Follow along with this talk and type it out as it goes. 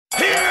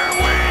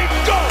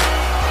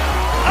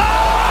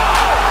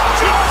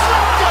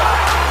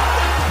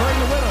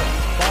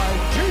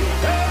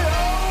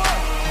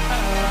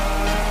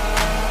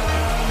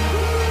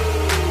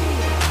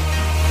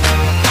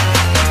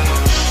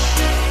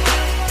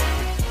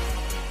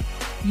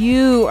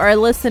You are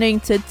listening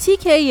to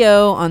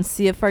TKO on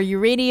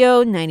CFRU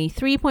Radio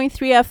 93.3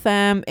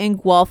 FM in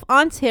Guelph,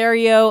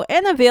 Ontario,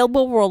 and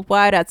available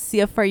worldwide at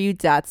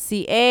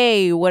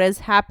CFRU.ca. What is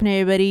happening,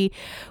 everybody?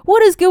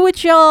 What is good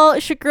with y'all?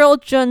 It's your girl,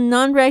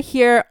 Janandra,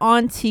 here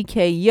on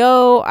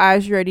TKO.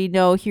 As you already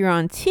know, here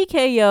on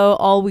TKO,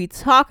 all we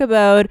talk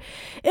about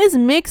is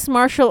mixed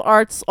martial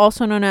arts,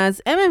 also known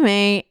as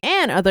MMA,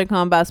 and other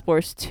combat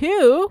sports,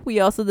 too. We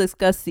also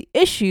discuss the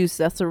issues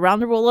that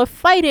surround the role of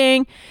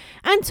fighting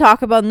and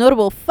talk about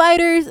notable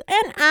fighters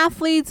and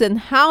athletes and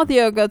how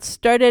they all got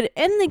started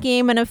in the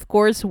game and of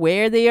course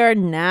where they are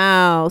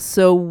now.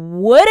 So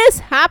what is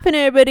happening,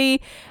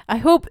 everybody? I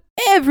hope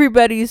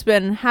everybody's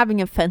been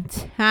having a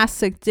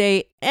fantastic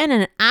day and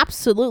an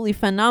absolutely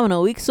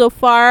phenomenal week so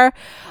far.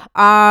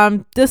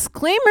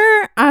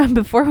 Disclaimer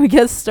before we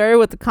get started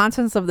with the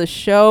contents of the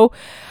show.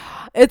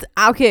 It's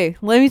okay.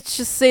 Let me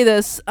just say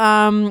this.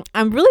 I'm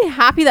really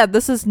happy that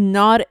this is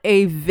not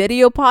a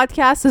video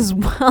podcast as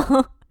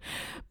well.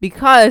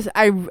 Because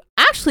I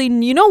actually,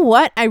 you know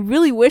what? I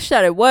really wish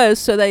that it was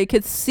so that you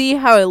could see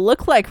how it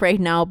looked like right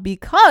now.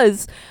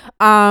 Because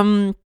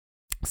sometimes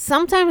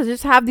I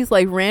just have these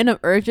like random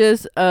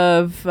urges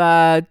of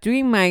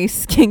doing my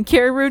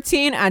skincare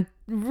routine at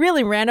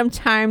really random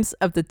times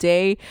of the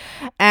day.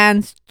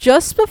 And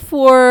just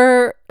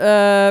before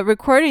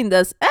recording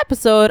this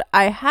episode,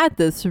 I had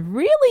this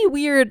really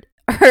weird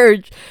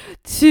urge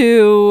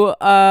to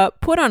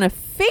put on a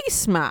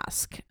face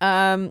mask.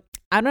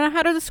 I don't know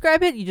how to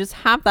describe it. You just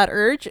have that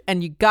urge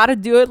and you gotta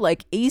do it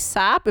like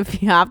ASAP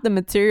if you have the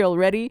material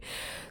ready.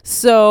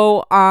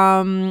 So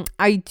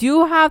I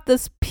do have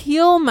this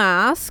peel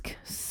mask.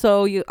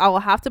 So I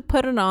will have to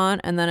put it on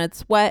and then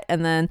it's wet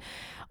and then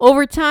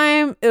over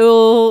time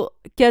it'll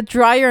get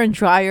drier and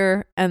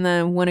drier. And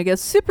then when it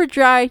gets super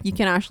dry, you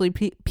can actually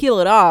peel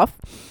it off.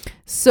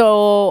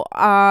 So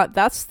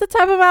that's the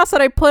type of mask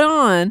that I put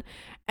on.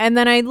 And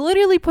then I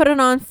literally put it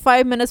on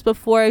 5 minutes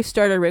before I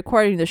started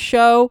recording the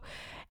show.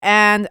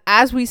 And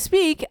as we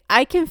speak,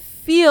 I can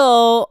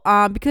feel,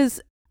 because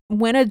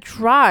when it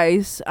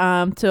dries,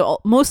 to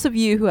most of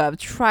you who have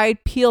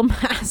tried peel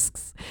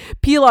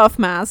off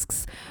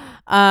masks,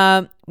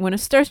 when it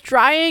starts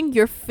drying,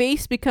 your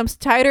face becomes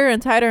tighter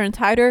and tighter and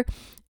tighter.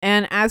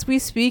 And as we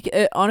speak,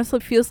 it honestly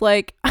feels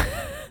like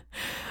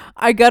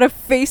I got a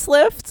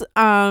facelift.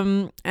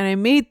 And I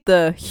made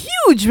the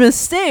huge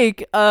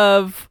mistake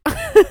of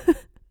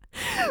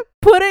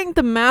putting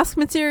the mask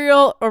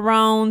material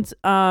around,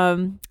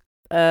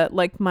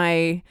 like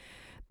my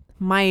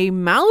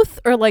mouth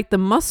or like the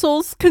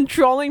muscles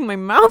controlling my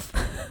mouth.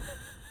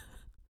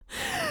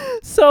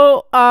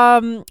 So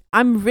I'm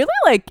really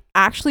like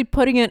actually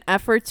putting an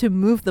effort to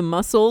move the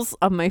muscles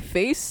of my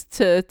face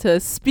to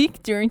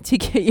speak during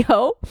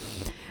TKO.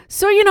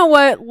 So you know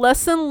what?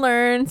 Lesson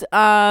learned.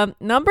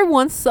 Number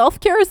one,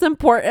 self-care is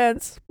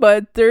important,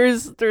 but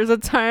there's a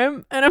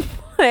time and a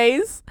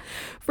place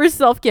for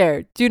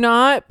self-care. Do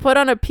not put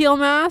on a peel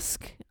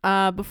mask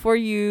before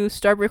you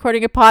start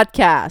recording a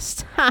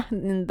podcast.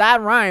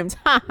 That rhymes.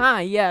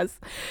 Yes.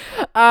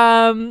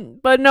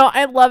 But no,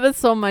 I love it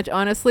so much,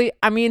 honestly.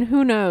 I mean,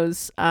 who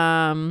knows?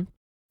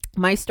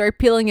 Might start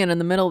peeling it in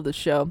the middle of the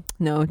show.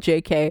 No,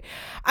 JK.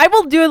 I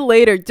will do it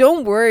later.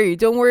 Don't worry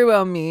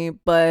about me.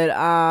 But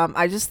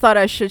I just thought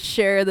I should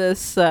share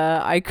this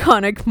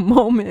iconic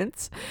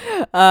moment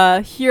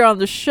here on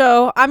the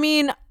show. I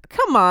mean,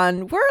 come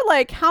on, we're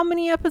like how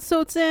many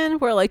episodes in?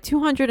 We're like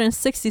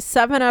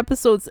 267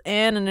 episodes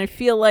in, and I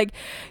feel like,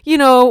 you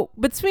know,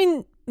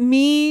 between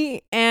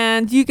me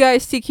and you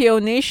guys,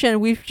 TKO Nation,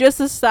 we've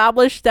just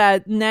established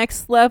that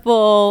next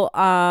level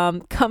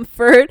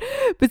comfort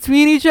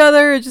between each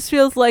other. It just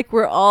feels like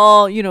we're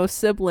all, you know,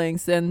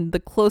 siblings and the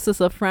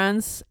closest of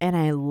friends, and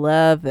I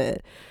love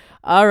it.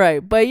 All right,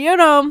 but you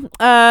know,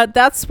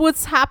 that's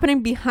what's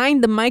happening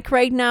behind the mic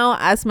right now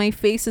as my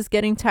face is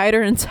getting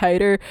tighter and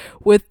tighter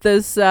with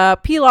this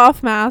peel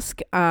off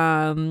mask.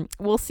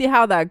 We'll see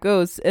how that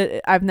goes.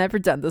 I've never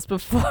done this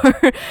before,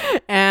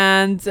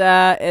 and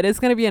it is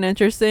going to be an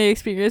interesting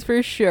experience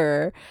for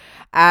sure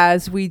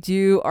as we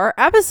do our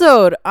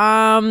episode.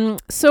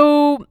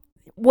 So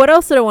what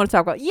else did I want to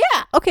talk about? Yeah.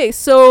 Okay.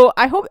 So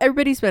I hope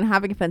everybody's been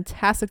having a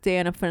fantastic day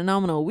and a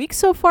phenomenal week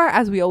so far,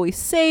 as we always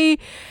say.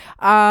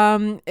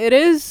 It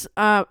is,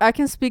 I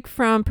can speak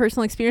from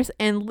personal experience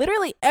and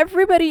literally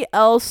everybody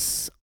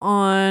else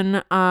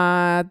on,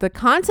 the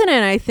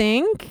continent, I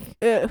think,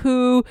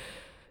 who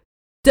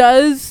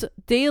does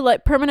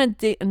not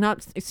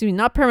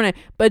permanent,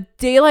 but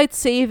daylight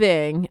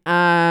saving,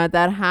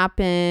 that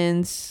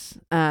happens,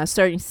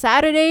 starting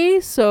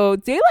Saturday. So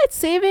daylight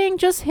saving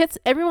just hits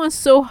everyone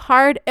so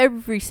hard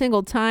every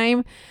single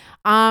time.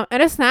 And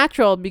it's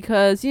natural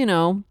because, you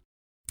know,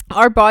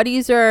 our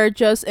bodies are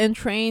just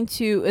entrained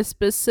to a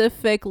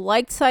specific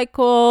light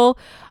cycle.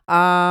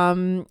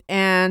 And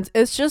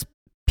it's just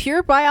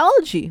pure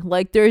biology.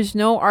 Like, there's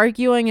no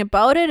arguing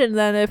about it. And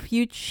then if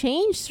you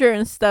change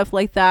certain stuff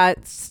like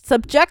that,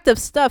 subjective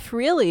stuff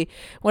really,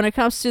 when it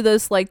comes to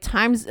this, like,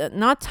 times,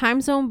 not time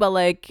zone, but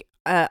like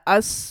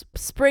us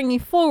springing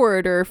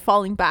forward or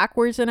falling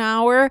backwards an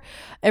hour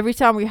every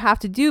time we have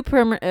to do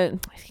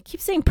permanent. I keep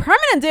saying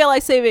permanent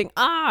daylight saving.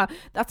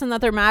 That's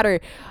another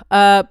matter.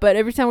 But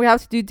every time we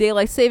have to do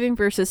daylight saving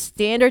versus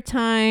standard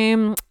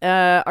time,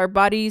 our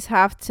bodies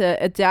have to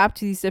adapt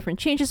to these different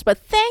changes. But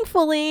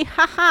thankfully,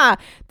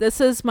 this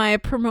is my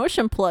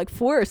promotion plug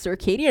for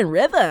circadian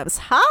rhythms.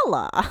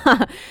 Holla.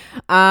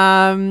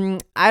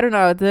 I don't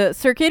know. The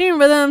circadian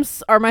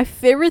rhythms are my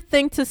favorite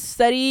thing to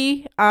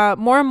study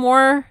more and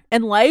more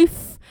in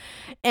life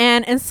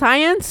and in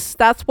science.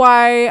 That's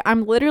why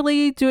I'm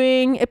literally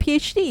doing a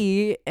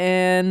PhD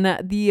in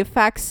the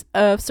effects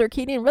of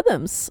circadian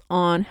rhythms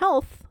on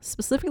health,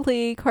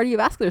 specifically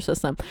cardiovascular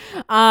system.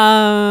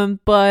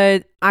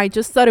 But I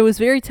just thought it was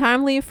very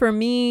timely for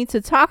me to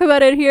talk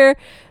about it here,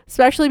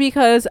 especially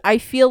because I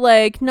feel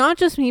like not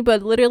just me,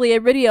 but literally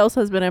everybody else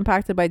has been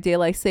impacted by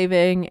daylight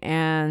saving.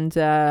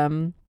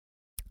 And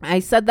I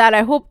said that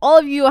I hope all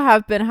of you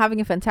have been having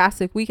a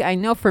fantastic week. I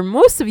know for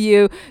most of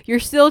you, you're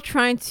still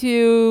trying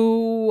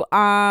to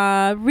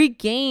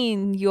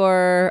regain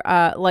your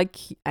I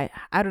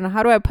don't know,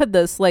 how do I put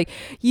this? Like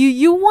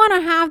you want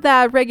to have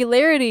that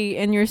regularity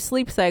in your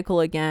sleep cycle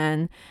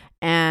again,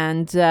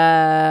 and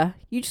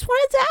you just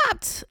want to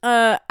adapt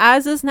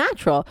as is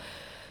natural.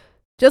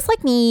 Just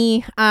like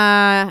me,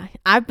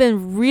 I've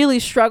been really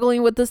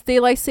struggling with this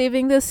daylight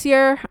saving this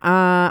year.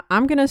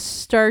 I'm going to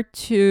start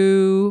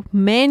to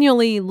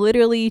manually,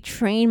 literally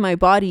train my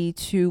body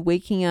to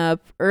waking up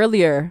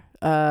earlier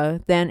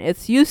than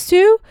it's used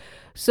to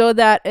so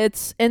that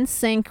it's in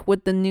sync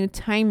with the new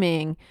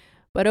timing.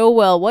 But oh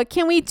well, what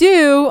can we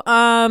do?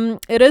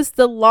 It is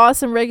the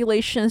laws and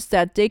regulations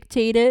that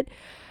dictate it.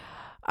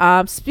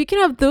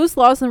 Speaking of those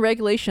laws and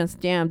regulations,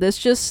 damn, this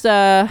just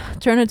turned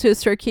into a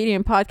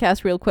circadian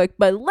podcast real quick,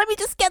 but let me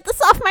just get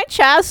this off my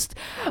chest.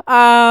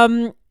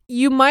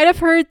 You might have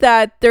heard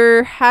that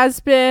there has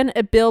been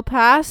a bill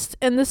passed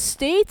in the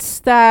States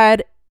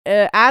that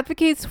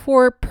advocates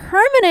for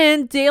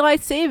permanent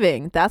daylight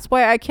saving. That's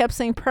why I kept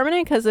saying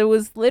permanent, because it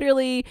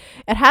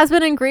has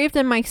been engraved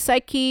in my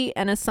psyche,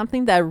 and it's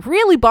something that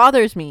really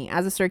bothers me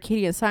as a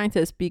circadian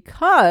scientist,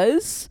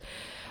 because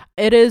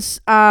it is,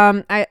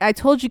 I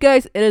told you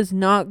guys, it is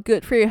not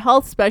good for your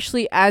health,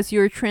 especially as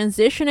you're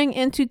transitioning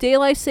into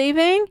daylight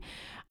saving.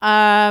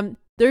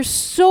 There's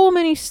so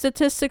many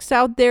statistics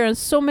out there and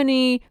so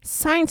many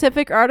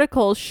scientific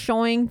articles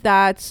showing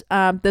that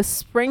the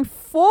spring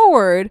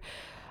forward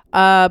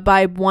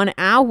by 1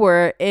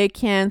 hour, it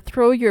can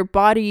throw your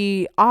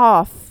body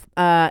off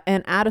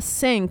and out of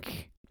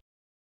sync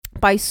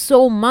by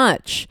so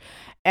much.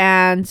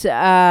 And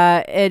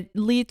it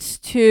leads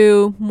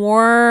to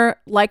more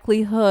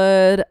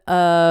likelihood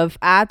of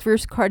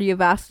adverse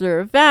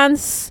cardiovascular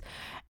events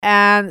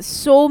and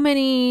so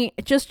many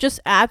just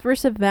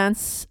adverse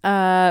events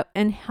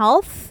in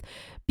health,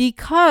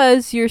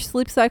 because your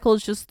sleep cycle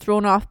is just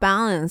thrown off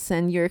balance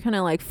and you're kind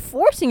of like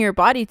forcing your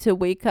body to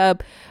wake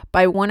up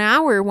by 1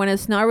 hour when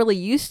it's not really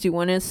used to,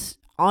 when it's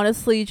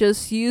honestly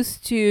just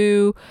used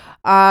to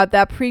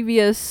that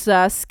previous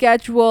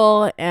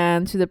schedule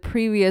and to the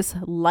previous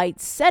light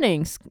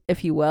settings,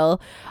 if you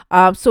will.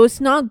 So it's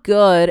not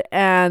good,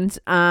 and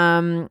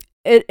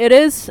it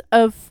is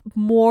of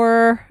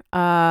more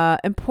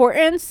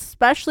importance,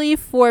 especially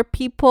for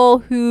people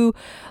who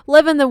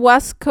live in the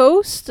West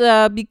Coast,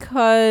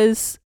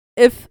 because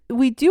if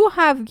we do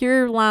have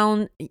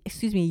year-round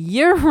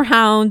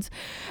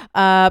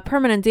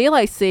permanent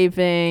daylight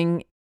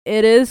saving,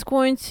 it is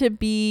going to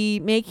be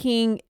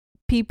making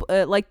people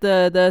like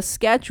the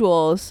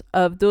schedules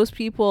of those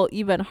people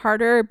even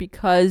harder,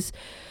 because,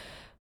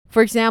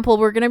 for example,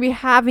 we're going to be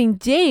having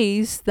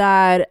days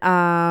that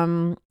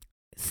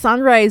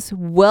sunrise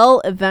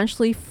will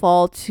eventually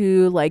fall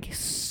to like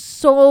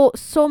so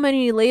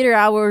many later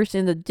hours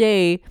in the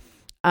day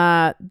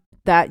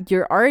that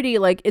you're already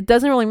like, it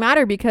doesn't really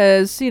matter,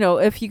 because, you know,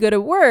 if you go to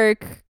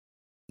work,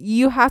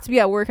 you have to be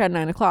at work at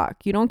 9 o'clock.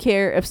 You don't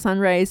care if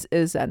sunrise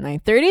is at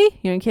 9:30.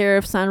 You don't care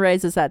if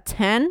sunrise is at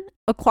 10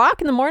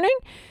 o'clock in the morning.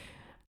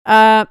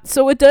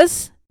 So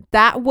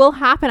that will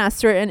happen at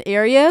certain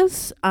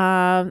areas.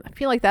 I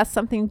feel like that's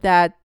something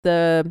that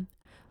the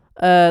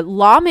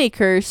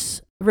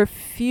lawmakers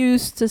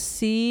refuse to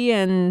see,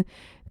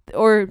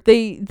 or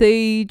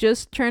they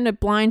just turn a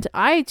blind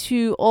eye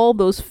to all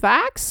those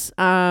facts.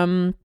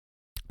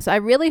 So I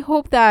really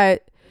hope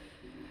that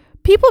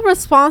people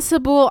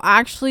responsible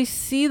actually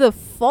see the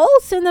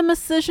faults in the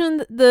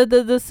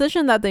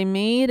decision that they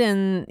made.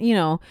 And, you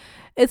know,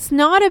 it's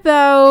not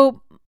about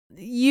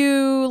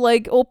you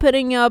like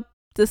opening up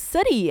the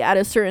city at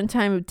a certain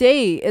time of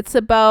day. It's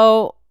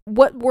about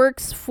what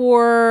works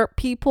for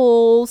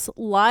people's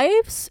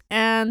lives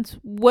and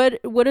what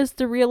is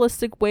the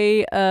realistic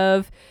way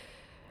of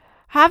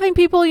having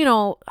people, you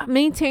know,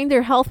 maintain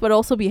their health but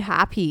also be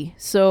happy.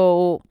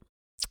 So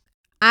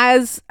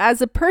as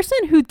a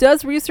person who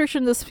does research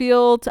in this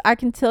field, I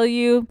can tell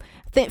you,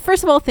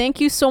 first of all, thank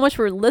you so much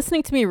for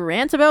listening to me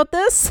rant about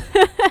this.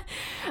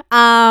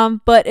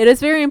 But it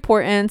is very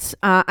important.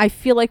 I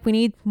feel like we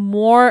need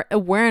more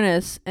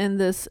awareness in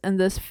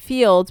this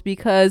field,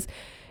 because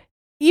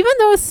even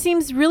though it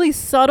seems really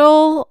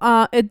subtle,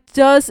 it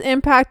does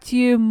impact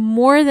you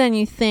more than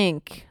you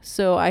think.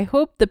 So I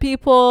hope the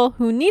people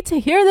who need to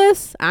hear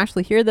this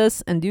actually hear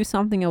this and do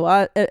something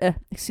about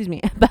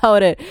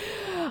about it.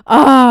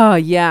 Oh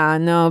yeah,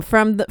 no.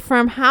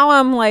 From how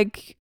I'm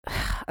like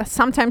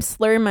sometimes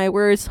slurring my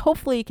words,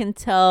 hopefully you can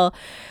tell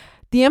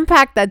the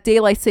impact that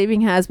daylight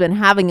saving has been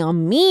having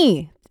on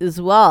me as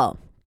well.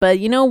 But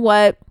you know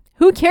what?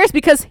 Who cares?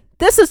 Because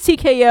this is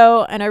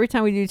TKO, and every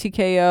time we do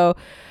TKO,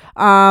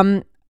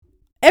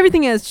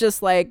 everything is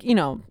just like,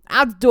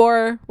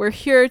 outdoor. We're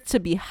here to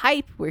be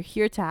hype. We're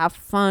here to have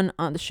fun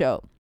on the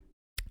show.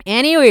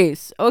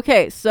 Anyways,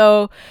 okay,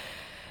 so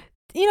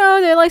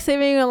daylight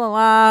saving, la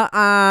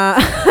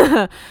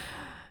la.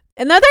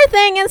 Another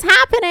thing is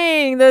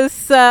happening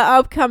this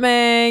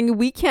upcoming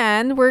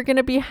weekend. We're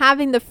gonna be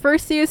having the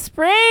first day of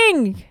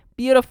spring.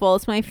 Beautiful.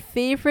 It's my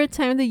favorite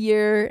time of the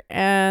year,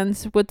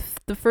 and with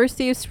the first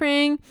day of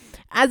spring,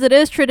 as it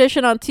is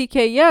tradition on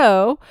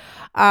TKO,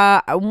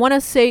 I want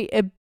to say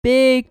a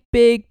big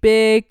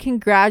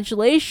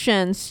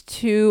congratulations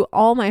to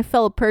all my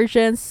fellow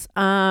Persians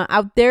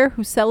out there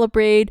who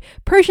celebrate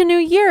Persian New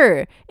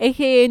Year,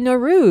 aka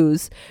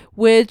Nowruz,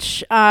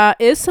 which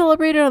is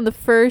celebrated on the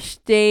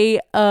first day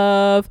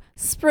of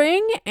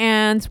spring.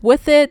 And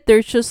with it,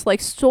 there's just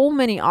like so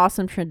many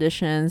awesome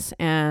traditions,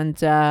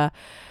 and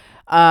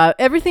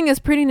everything is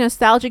pretty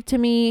nostalgic to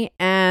me,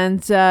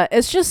 and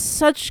it's just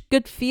such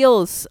good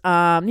feels.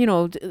 All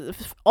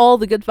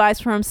the good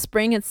vibes from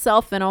spring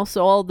itself, and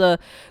also all the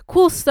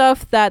cool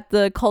stuff that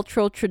the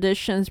cultural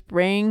traditions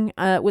bring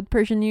with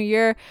Persian New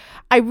Year.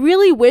 I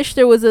really wish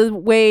there was a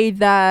way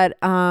that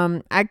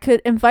I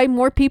could invite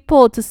more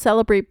people to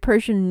celebrate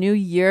Persian New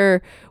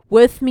Year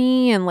with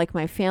me, and like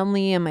my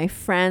family and my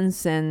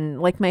friends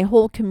and like my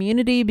whole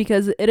community,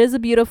 because it is a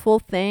beautiful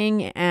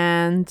thing.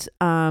 And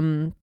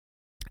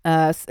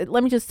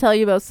let me just tell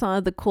you about some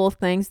of the cool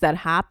things that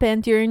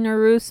happen during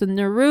Nowruz. So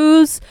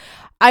Nowruz,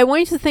 I want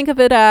you to think of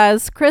it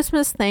as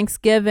Christmas,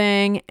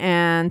 Thanksgiving,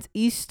 and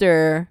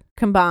Easter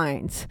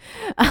combined.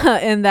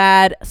 In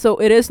that, so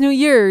it is New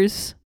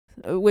Year's,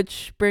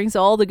 which brings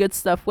all the good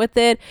stuff with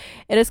it.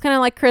 It is kind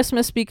of like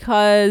Christmas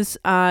because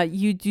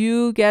you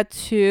do get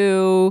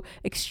to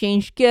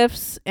exchange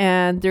gifts,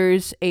 and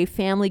there's a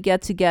family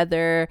get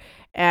together,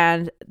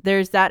 and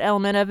there's that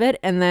element of it.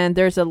 And then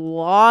there's a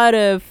lot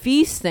of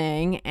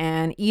feasting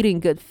and eating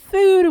good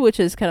food, which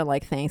is kind of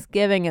like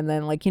Thanksgiving. And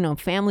then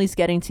families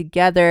getting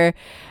together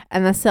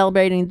and then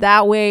celebrating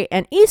that way.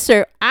 And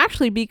Easter,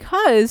 actually,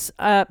 because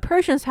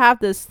Persians have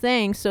this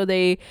thing, so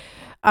they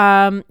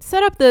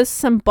set up this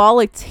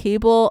symbolic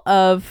table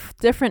of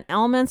different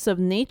elements of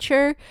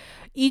nature,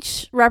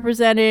 each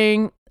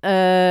representing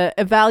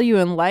a value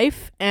in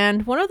life.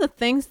 And one of the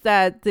things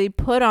that they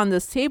put on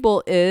this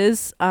table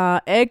is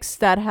eggs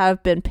that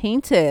have been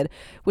painted,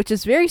 which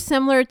is very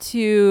similar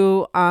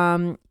to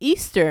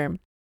Easter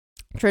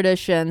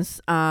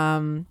traditions.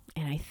 And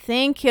I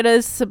think it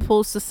is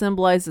supposed to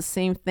symbolize the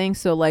same thing.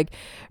 So like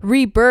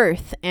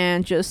rebirth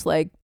and just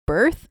like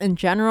birth in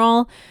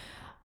general,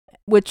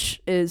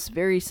 which is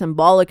very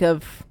symbolic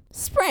of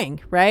spring,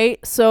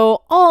 right?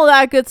 So all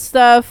that good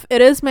stuff.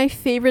 It is my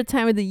favorite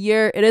time of the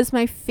year. It is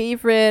my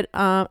favorite.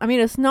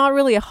 It's not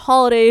really a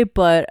holiday,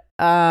 but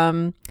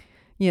in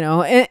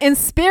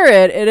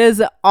spirit, it is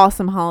an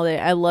awesome holiday.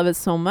 I love it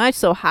so much.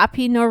 So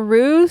happy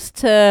Nowruz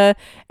to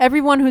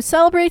everyone who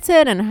celebrates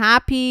it, and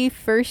happy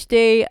first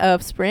day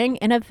of spring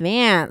in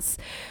advance.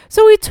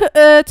 So we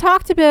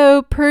talked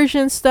about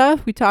Persian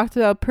stuff. We talked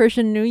about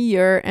Persian New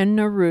Year and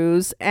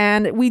Nowruz,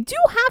 and we do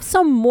have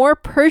some more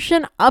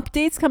Persian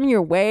updates coming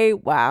your way.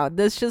 Wow,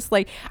 this just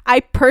like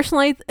I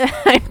personalized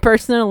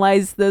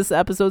this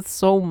episode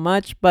so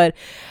much. But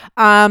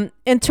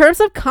in terms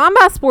of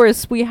combat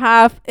sports, we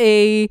have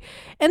a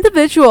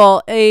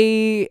individual,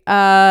 a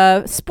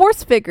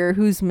sports figure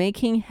who's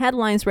making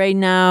headlines right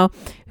now,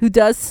 who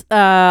does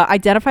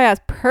identify as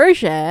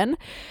Persian.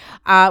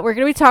 We're going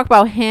to be talking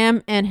about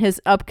him and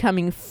his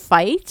upcoming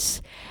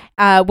fight,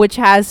 which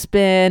has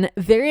been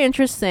very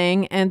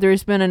interesting, and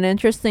there's been an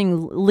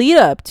interesting lead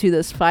up to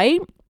this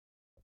fight,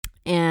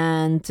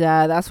 and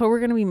that's what we're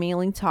going to be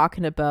mainly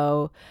talking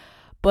about.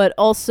 But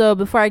also,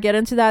 before I get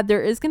into that,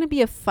 there is going to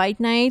be a fight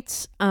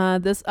night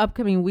this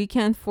upcoming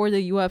weekend for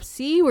the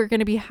UFC. We're going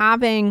to be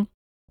having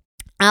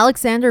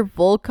Alexander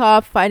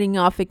Volkov fighting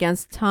off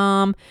against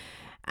Tom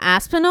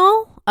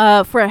Aspinall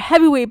for a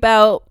heavyweight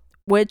bout,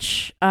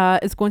 which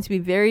is going to be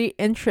very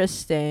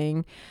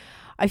interesting.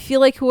 I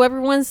feel like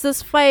whoever wins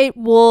this fight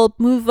will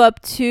move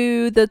up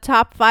to the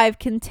top 5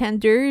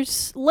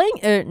 contenders list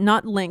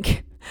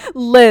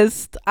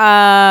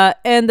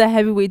in the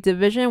heavyweight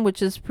division,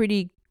 which is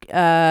pretty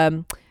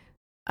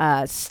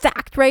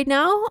stacked right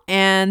now,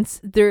 and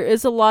there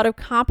is a lot of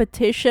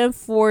competition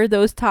for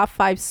those top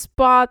 5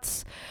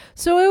 spots.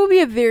 So it will be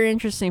a very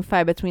interesting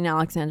fight between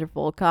Alexander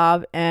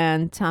Volkov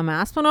and Tom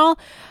Aspinall.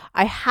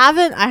 I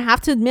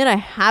have to admit, I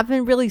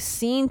haven't really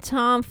seen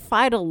Tom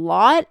fight a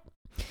lot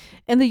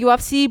in the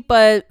UFC,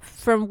 but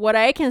from what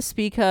I can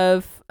speak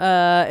of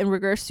in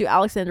regards to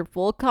Alexander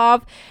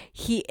Volkov,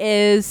 he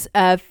is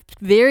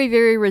very,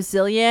 very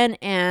resilient,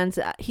 and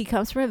he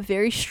comes from a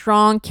very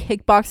strong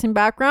kickboxing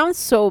background.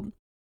 So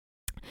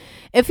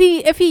if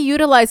he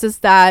utilizes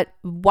that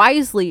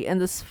wisely in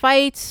this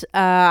fight,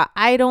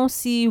 I don't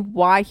see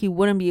why he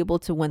wouldn't be able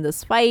to win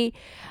this fight.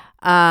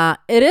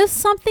 It is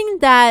something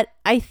that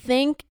I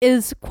think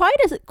is quite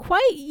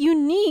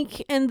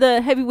unique in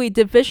the heavyweight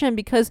division,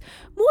 because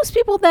most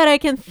people that I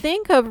can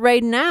think of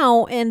right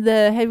now in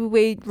the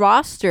heavyweight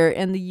roster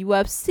in the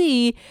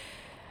UFC,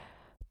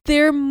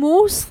 they're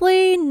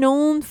mostly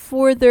known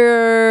for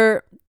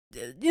their,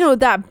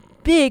 that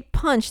big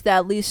punch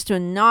that leads to a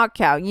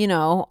knockout.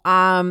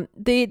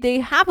 They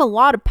have a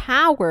lot of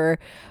power,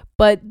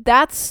 but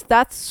that's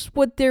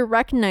what they're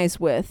recognized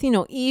with.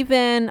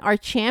 Even our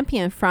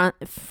champion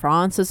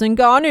Francis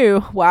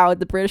Ngannou. Wow,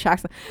 the British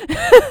accent.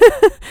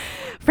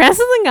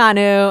 Francis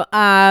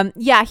Ngannou.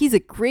 Yeah, he's a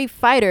great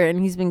fighter, and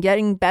he's been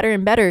getting better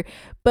and better.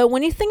 But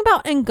when you think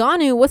about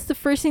Ngannou, what's the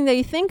first thing that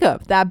you think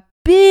of? That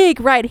big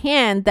right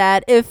hand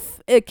that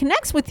if it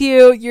connects with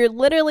you, you're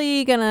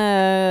literally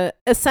gonna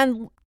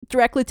ascend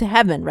directly to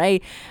heaven,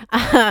 right?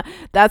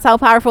 That's how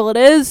powerful it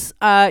is.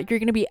 You're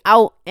gonna be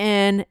out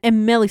in a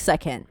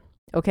millisecond.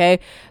 Okay,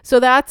 so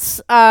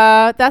that's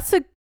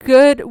a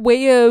good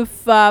way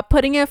of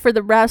putting it for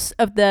the rest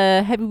of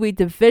the heavyweight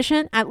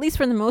division, at least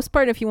for the most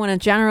part, if you want to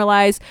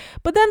generalize.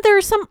 But then there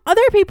are some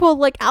other people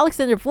like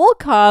Alexander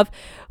Volkov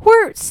who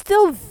are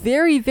still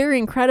very, very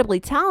incredibly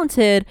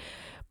talented,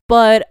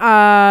 but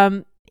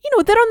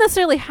they don't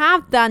necessarily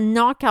have that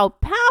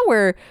knockout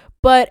power.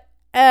 But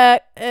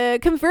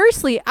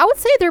conversely, I would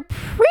say they're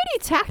pretty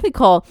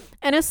technical,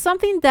 and it's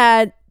something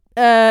that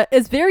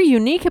is very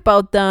unique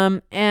about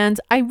them, and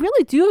I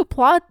really do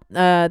applaud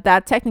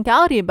that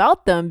technicality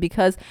about them,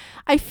 because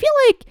I feel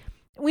like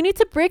we need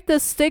to break the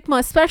stigma,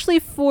 especially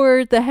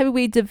for the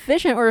heavyweight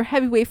division, or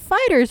heavyweight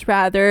fighters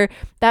rather,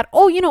 that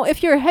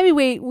if you're a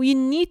heavyweight, we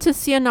need to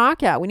see a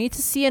knockout, we need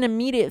to see an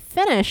immediate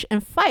finish in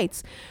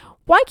fights.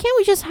 Why can't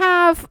we just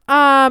have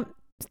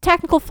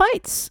technical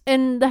fights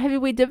in the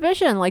heavyweight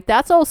division? Like,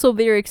 that's also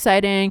very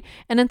exciting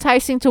and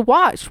enticing to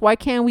watch. Why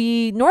can't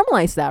we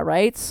normalize that,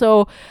 right?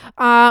 So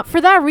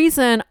for that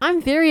reason,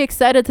 I'm very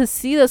excited to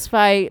see this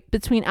fight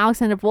between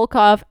Alexander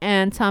Volkov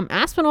and Tom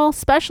Aspinall,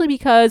 especially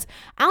because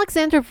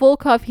Alexander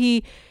Volkov,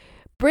 he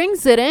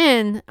brings it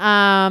in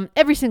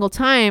every single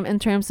time in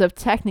terms of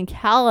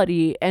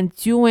technicality and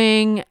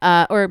doing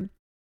or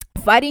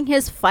fighting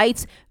his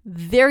fights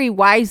very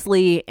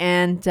wisely,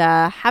 and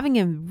having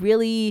a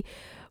really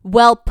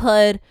well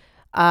put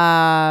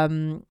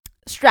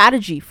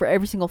strategy for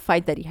every single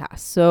fight that he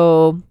has.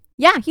 So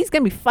yeah, he's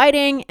gonna be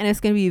fighting, and it's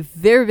gonna be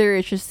very, very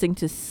interesting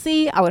to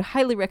see. I would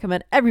highly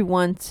recommend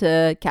everyone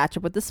to catch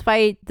up with this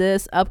fight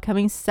this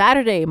upcoming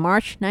Saturday,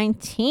 March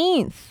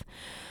 19th.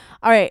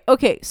 All right,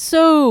 okay,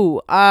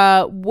 so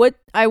what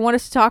I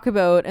wanted to talk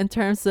about in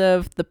terms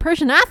of the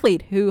Persian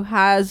athlete who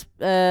has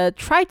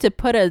tried to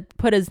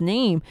put his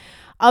name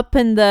up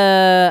in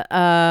the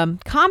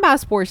combat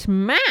sports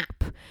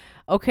map.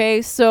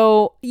 Okay,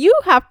 so you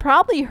have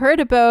probably heard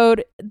about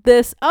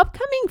this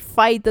upcoming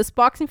fight, this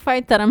boxing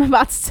fight that I'm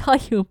about to tell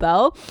you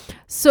about.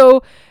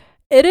 So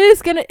it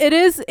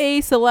is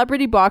a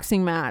celebrity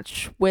boxing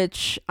match,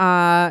 which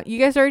you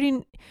guys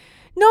already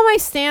know my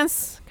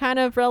stance, kind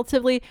of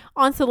relatively,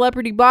 on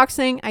celebrity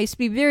boxing. I used to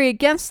be very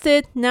against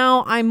it.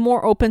 Now I'm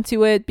more open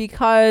to it,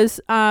 because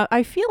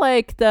I feel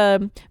like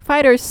the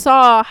fighters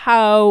saw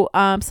how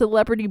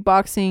celebrity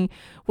boxing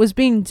was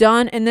being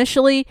done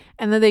initially,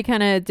 and then they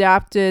kind of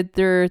adapted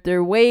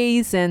their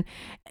ways. And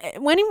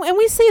when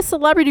we say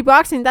celebrity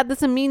boxing, that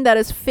doesn't mean that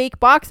it's fake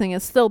boxing.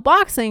 It's still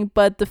boxing,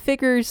 but the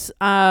figures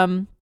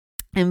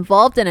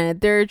involved in it,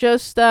 they're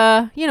just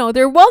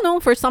they're well known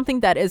for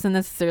something that isn't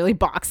necessarily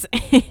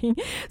boxing.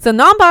 So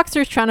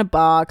non-boxers trying to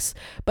box,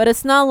 but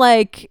it's not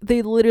like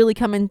they literally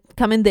come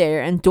in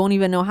there and don't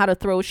even know how to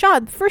throw a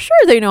shot. For sure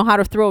they know how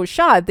to throw a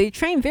shot. They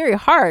train very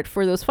hard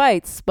for those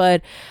fights,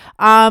 but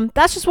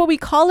that's just what we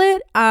call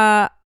it.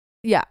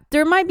 Yeah,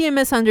 there might be a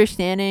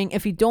misunderstanding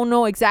if you don't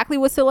know exactly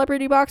what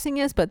celebrity boxing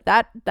is, but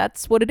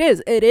that's what it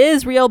is. It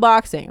is real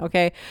boxing,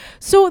 okay?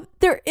 So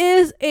there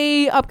is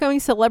a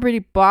upcoming celebrity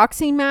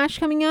boxing match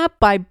coming up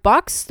by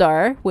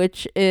Boxstar,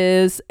 which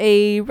is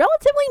a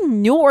relatively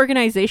new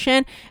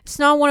organization. It's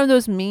not one of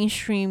those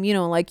mainstream,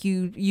 like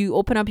you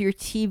open up your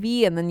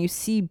TV and then you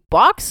see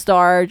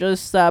Boxstar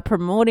just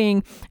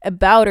promoting a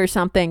bout or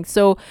something.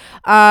 So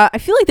I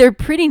feel like they're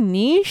pretty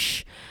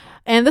niche.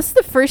 And this is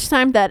the first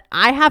time that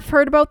I have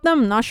heard about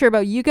them. I'm not sure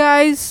about you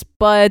guys,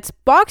 but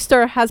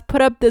Boxstar has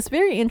put up this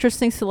very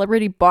interesting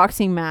celebrity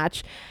boxing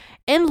match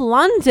in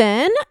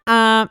London.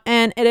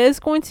 And it is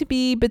going to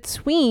be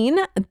between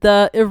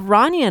the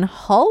Iranian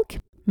Hulk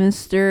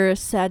Mr.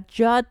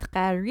 Sajjad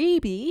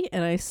Gharibi,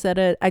 and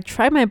I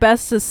tried my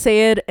best to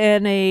say it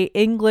in a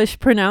English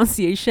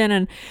pronunciation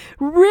and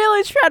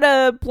really try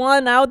to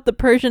blend out the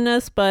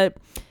Persianness, but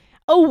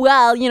oh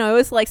well, it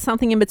was like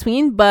something in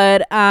between.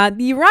 But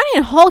the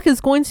Iranian Hulk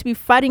is going to be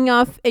fighting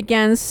off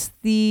against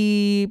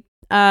the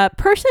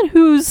person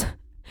who's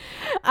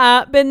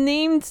been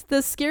named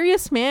the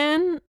scariest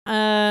man,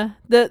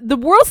 the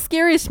world's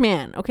scariest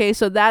man. Okay,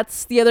 so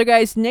that's the other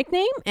guy's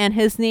nickname, and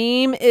his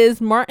name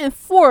is Martin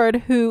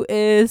Ford, who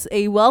is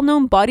a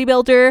well-known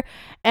bodybuilder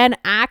and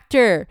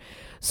actor.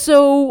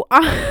 So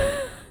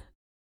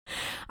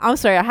I'm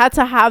sorry, I had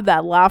to have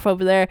that laugh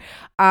over there.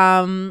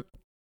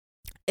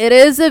 It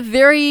is a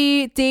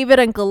very David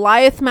and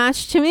Goliath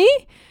match to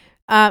me,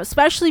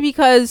 especially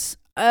because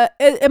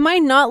it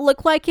might not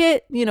look like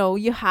it.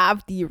 You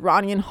have the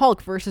Iranian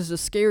Hulk versus the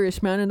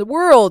scariest man in the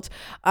world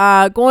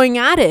going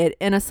at it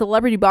in a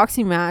celebrity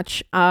boxing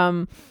match.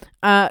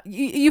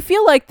 You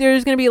feel like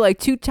there's going to be like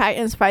two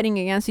titans fighting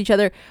against each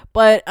other.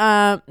 But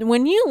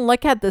when you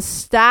look at the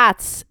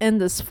stats in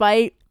this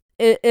fight,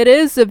 it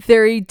is a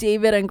very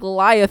David and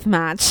Goliath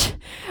match.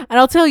 And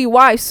I'll tell you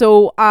why.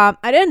 So I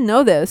didn't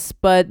know this,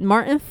 but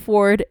Martin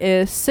Ford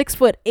is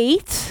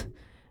 6'8".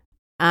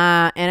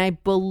 And I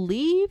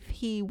believe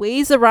he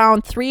weighs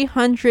around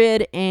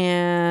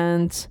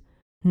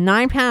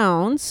 309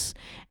 pounds.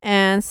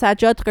 And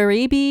Sajjad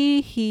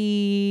Gharibi,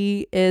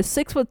 he is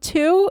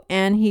 6'2",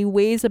 and he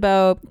weighs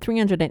about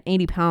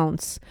 380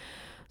 pounds.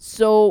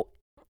 So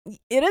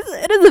it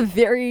is a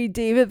very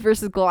David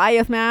versus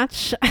Goliath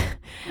match.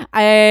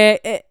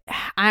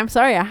 I'm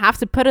sorry, I have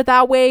to put it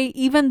that way.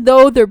 Even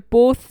though they're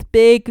both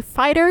big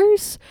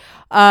fighters,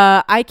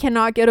 I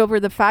cannot get over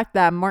the fact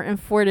that Martin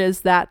Ford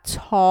is that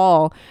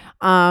tall.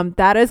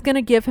 That is going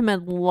to give him a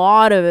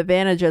lot of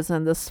advantages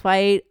in this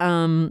fight,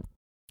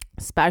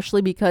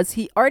 especially because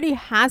he already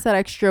has that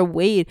extra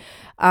weight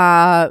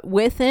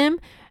with him,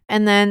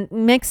 and then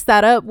mix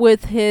that up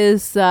with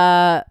his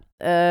height.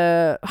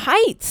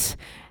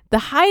 The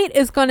height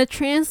is going to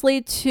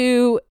translate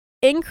to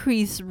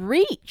increase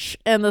reach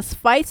in this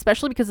fight,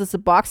 especially because it's a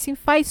boxing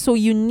fight. So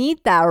you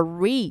need that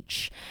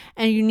reach,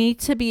 and you need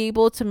to be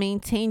able to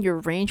maintain your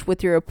range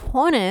with your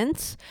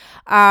opponent,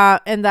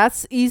 and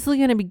that's easily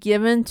going to be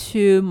given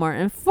to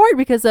Martin Ford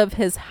because of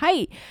his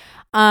height.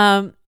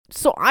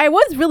 So I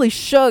was really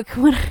shook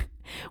when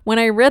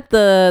I read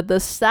the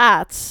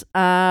stats.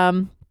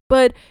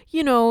 But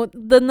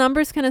the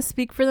numbers kind of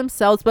speak for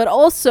themselves. But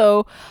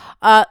also,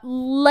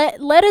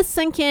 let us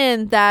sink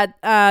in that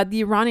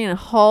the Iranian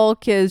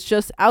Hulk is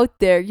just out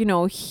there.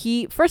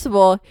 He, first of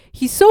all,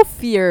 he's so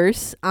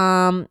fierce.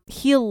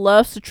 He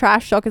loves to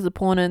trash talk his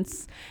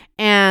opponents,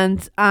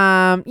 and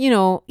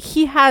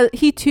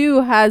he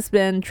too has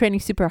been training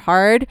super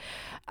hard.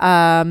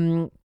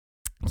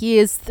 He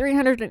is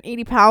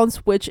 380 pounds,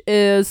 which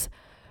is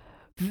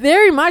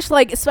very much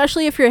like,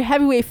 especially if you're a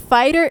heavyweight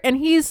fighter, and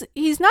he's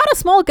not a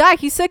small guy.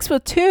 He's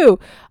 6'2".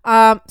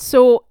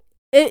 So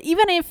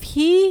even if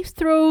he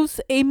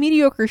throws a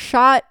mediocre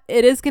shot,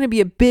 it is going to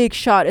be a big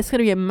shot. It's going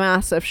to be a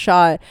massive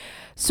shot.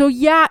 So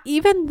yeah,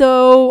 even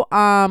though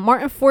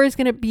Martin Ford is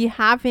going to be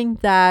having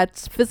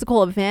that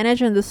physical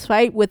advantage in this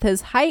fight with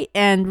his height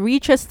and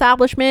reach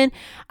establishment,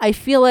 I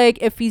feel like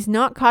if he's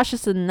not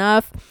cautious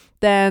enough,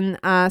 then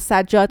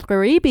Sajjad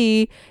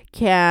Gharibi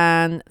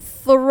can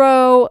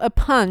throw a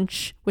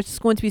punch, which is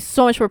going to be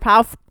so much more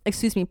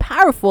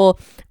powerful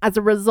as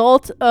a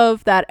result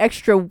of that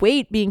extra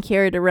weight being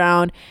carried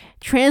around,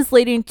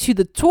 translating to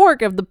the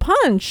torque of the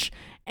punch.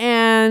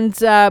 And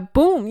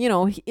boom,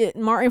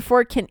 Martin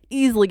Ford can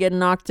easily get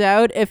knocked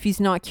out if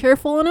he's not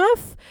careful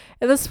enough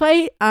in this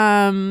fight.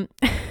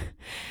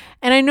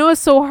 And I know it's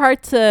so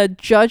hard to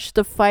judge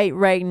the fight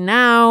right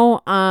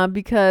now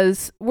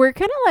because we're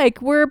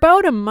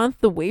about a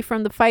month away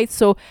from the fight.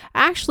 So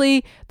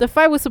actually, the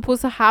fight was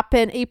supposed to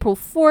happen April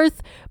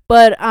 4th,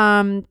 but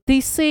they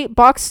say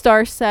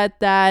Boxstar said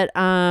that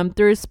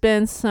there's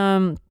been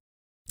some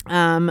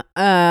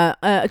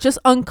just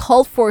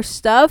uncalled for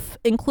stuff,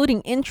 including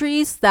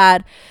injuries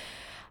that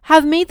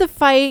have made the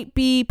fight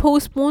be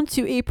postponed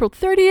to April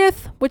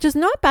 30th, which is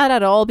not bad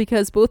at all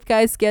because both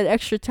guys get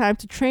extra time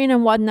to train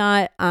and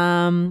whatnot,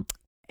 and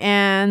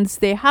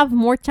they have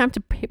more time to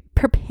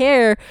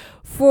prepare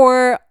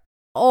for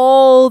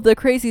all the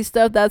crazy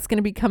stuff that's going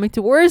to be coming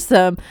towards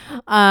them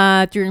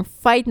during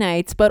fight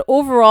nights. But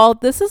overall,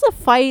 this is a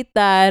fight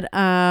that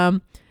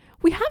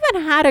we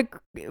haven't had a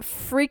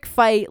freak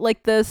fight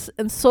like this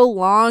in so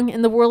long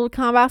in the world of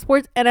combat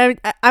sports, and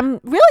I'm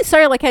really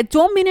sorry. Like, I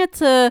don't mean it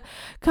to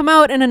come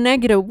out in a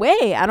negative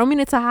way. I don't mean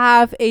it to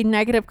have a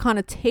negative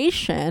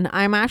connotation.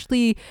 I'm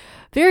actually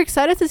very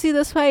excited to see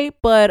this fight,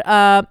 but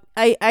I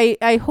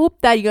hope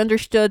that you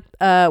understood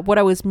what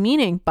I was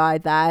meaning by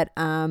that.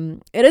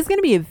 It is going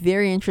to be a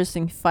very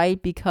interesting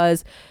fight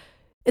because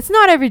it's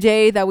not every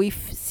day that we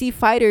see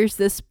fighters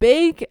this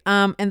big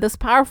and this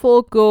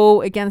powerful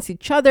go against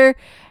each other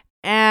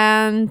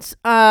and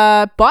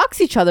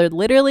box each other,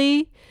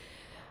 literally.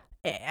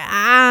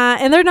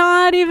 And they're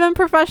not even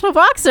professional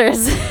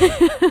boxers.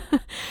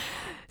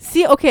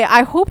 See, okay,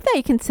 I hope that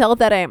you can tell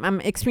that I'm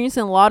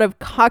experiencing a lot of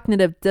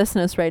cognitive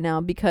dissonance right now,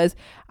 because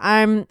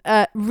I'm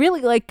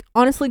really, like,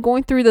 honestly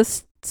going through the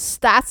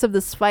stats of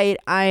this fight.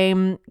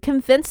 I'm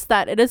convinced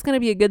that it is going to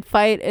be a good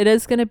fight. It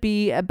is going to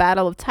be a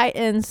battle of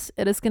titans.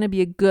 It is going to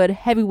be a good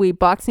heavyweight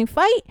boxing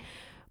fight.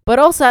 But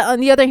also, on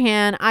the other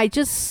hand,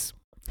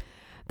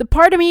 the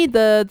part of me,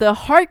 the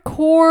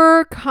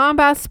hardcore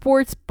combat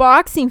sports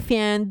boxing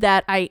fan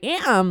that I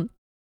am,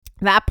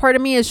 that part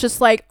of me is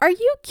just like, are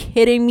you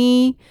kidding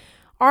me?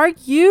 Are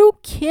you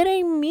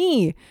kidding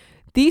me?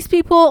 These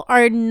people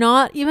are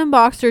not even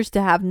boxers,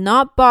 to have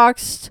not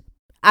boxed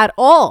at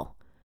all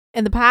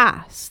in the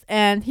past.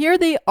 And here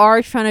they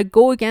are trying to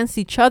go against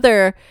each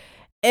other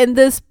in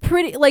this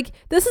pretty, like,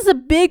 this is a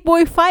big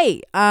boy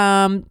fight.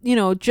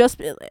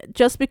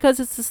 Just because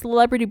it's a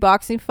celebrity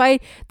boxing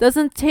fight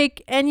doesn't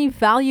take any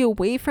value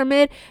away from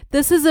it.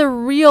 This is a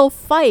real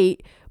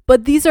fight,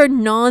 but these are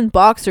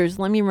non-boxers,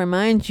 let me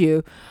remind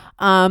you.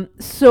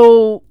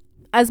 So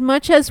as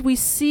much as we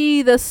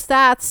see the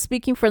stats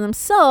speaking for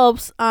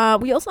themselves,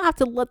 we also have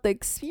to let the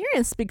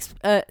experience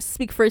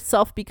speak for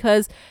itself,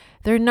 because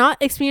they're not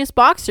experienced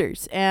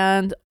boxers,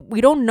 and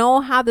we don't know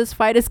how this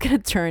fight is going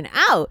to turn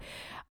out.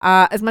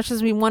 As much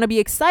as we want to be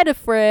excited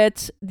for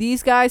it,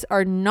 these guys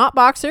are not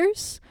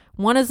boxers.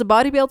 One is a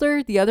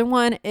bodybuilder. The other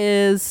one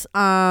is,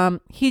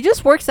 he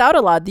just works out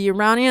a lot. The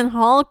Iranian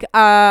Hulk.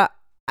 I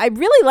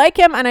really like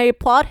him, and I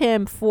applaud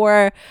him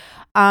for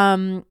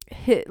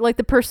like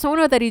the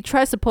persona that he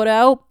tries to put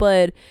out,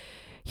 but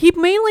he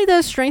mainly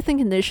does strength and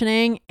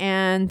conditioning,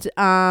 and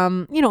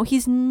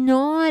he's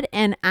not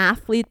an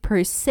athlete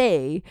per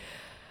se.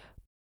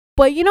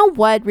 But you know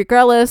what,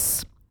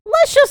 regardless,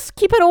 let's just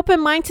keep an open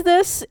mind to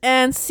this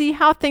and see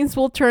how things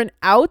will turn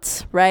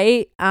out,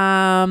 right?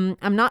 I'm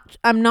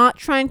not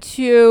trying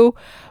to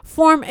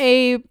form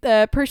a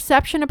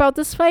perception about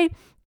this fight,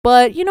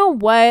 but you know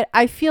what,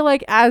 I feel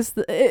like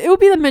it would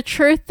be the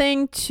mature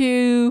thing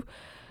to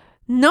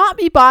not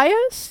be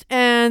biased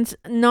and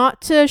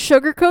not to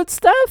sugarcoat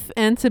stuff,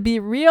 and to be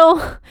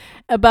real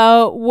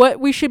about what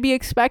we should be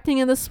expecting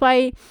in this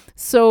fight.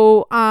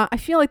 So I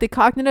feel like the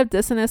cognitive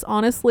dissonance,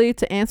 honestly,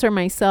 to answer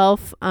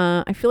myself,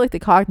 I feel like the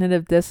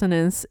cognitive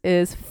dissonance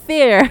is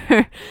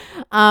fair.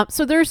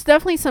 So there's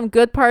definitely some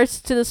good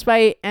parts to this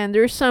fight, and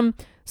there's some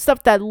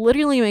stuff that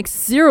literally makes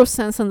zero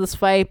sense in this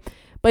fight.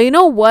 But you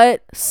know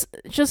what?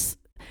 Just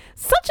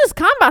such as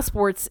combat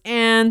sports,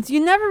 and you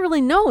never really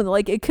know.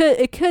 Like, it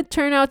could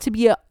turn out to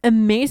be an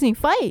amazing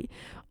fight,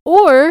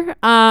 or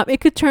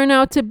it could turn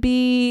out to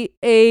be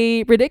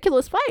a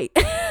ridiculous fight.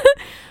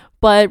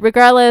 But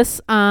regardless,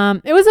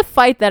 it was a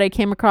fight that I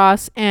came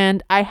across,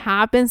 and I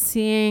have been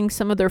seeing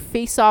some of their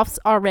face-offs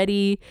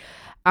already.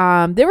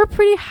 They were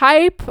pretty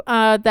hype.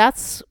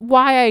 That's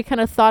why I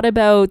kind of thought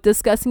about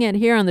discussing it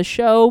here on the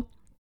show.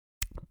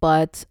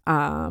 But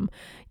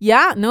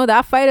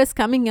that fight is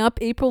coming up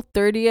April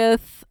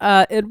 30th.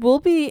 It will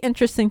be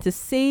interesting to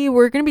see.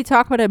 We're going to be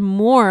talking about it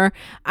more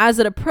as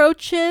it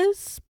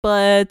approaches.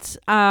 But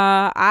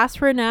as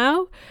for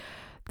now,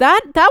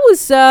 that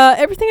was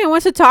everything I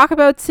wanted to talk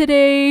about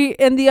today.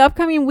 In the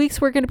upcoming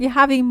weeks, we're going to be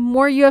having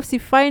more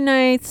UFC fight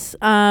nights,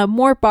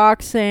 more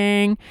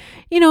boxing,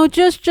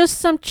 just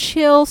some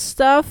chill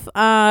stuff.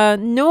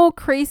 No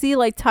crazy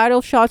like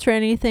title shots or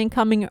anything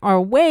coming our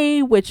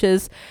way, which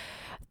is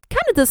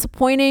kind of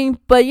disappointing.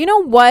 But you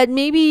know what,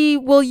 maybe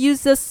we'll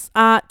use this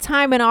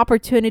time and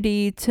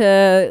opportunity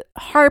to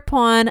harp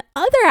on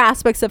other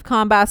aspects of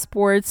combat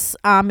sports,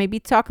 maybe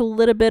talk a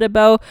little bit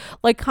about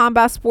like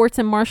combat sports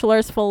and martial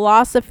arts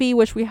philosophy,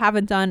 which we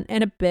haven't done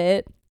in a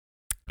bit.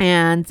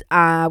 And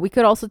we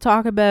could also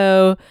talk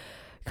about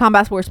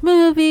combat sports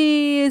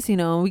movies.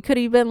 We could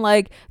even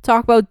like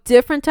talk about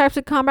different types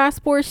of combat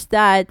sports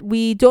that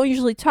we don't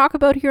usually talk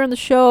about here on the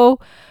show.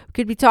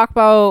 Could be talk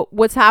about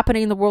what's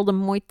happening in the world of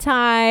Muay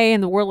Thai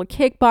and the world of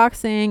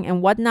kickboxing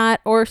and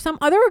whatnot, or some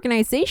other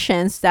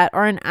organizations that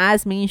aren't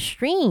as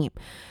mainstream.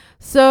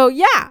 So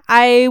yeah,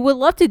 I would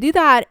love to do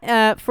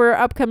that for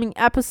upcoming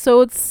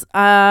episodes.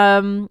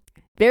 Very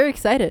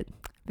excited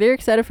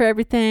for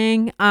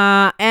everything.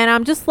 And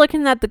I'm just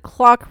looking at the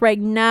clock right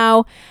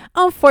now.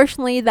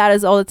 Unfortunately, that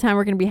is all the time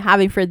we're going to be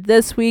having for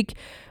this week.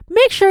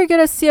 Make sure you go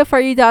to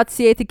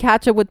CFRU.ca to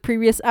catch up with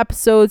previous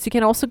episodes. You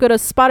can also go to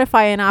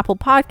Spotify and Apple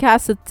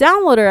Podcasts to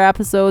download our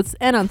episodes.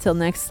 And until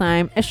next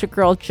time, it's your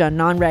girl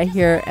Janan right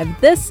here, and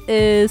this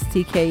is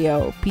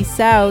TKO. Peace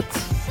out.